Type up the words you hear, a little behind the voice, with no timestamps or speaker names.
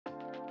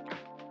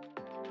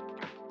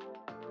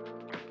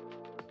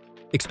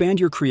Expand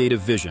your creative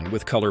vision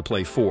with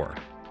ColorPlay 4.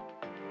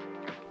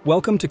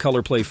 Welcome to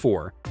ColorPlay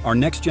 4, our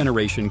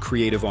next-generation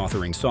creative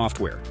authoring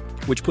software,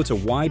 which puts a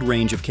wide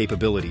range of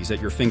capabilities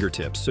at your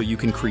fingertips so you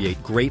can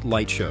create great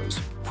light shows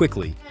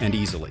quickly and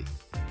easily.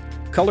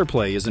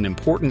 ColorPlay is an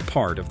important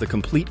part of the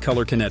complete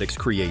Color Kinetics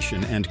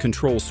creation and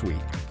control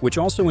suite, which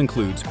also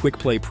includes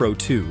QuickPlay Pro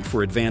 2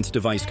 for advanced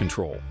device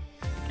control.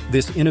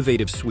 This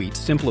innovative suite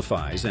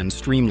simplifies and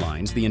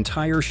streamlines the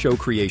entire show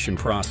creation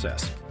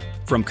process,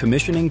 from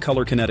commissioning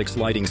Color Kinetics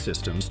lighting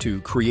systems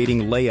to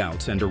creating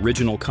layouts and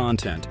original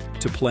content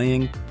to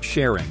playing,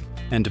 sharing,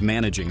 and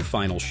managing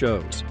final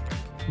shows.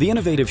 The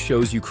innovative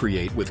shows you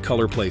create with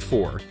ColorPlay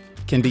 4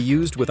 can be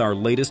used with our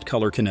latest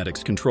Color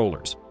Kinetics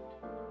controllers.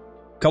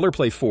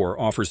 ColorPlay 4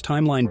 offers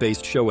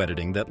timeline-based show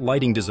editing that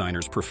lighting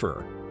designers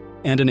prefer,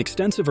 and an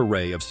extensive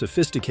array of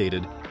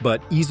sophisticated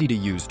but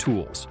easy-to-use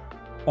tools,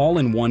 all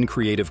in one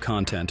creative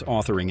content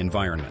authoring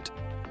environment.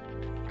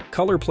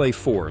 ColorPlay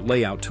 4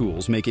 layout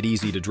tools make it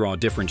easy to draw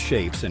different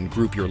shapes and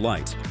group your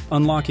lights,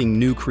 unlocking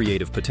new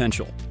creative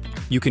potential.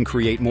 You can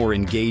create more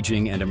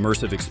engaging and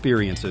immersive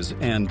experiences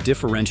and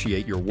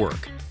differentiate your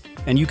work.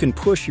 And you can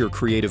push your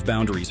creative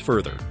boundaries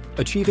further,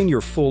 achieving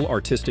your full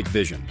artistic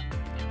vision.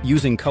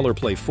 Using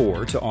ColorPlay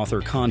 4 to author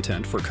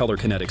content for Color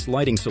Kinetics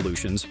lighting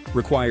solutions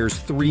requires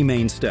 3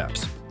 main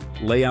steps: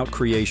 layout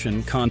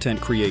creation, content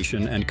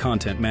creation, and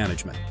content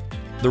management.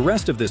 The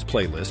rest of this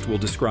playlist will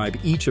describe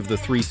each of the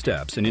 3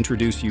 steps and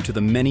introduce you to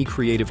the many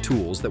creative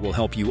tools that will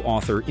help you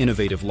author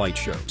innovative light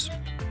shows.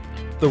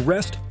 The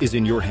rest is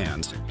in your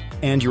hands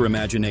and your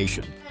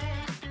imagination.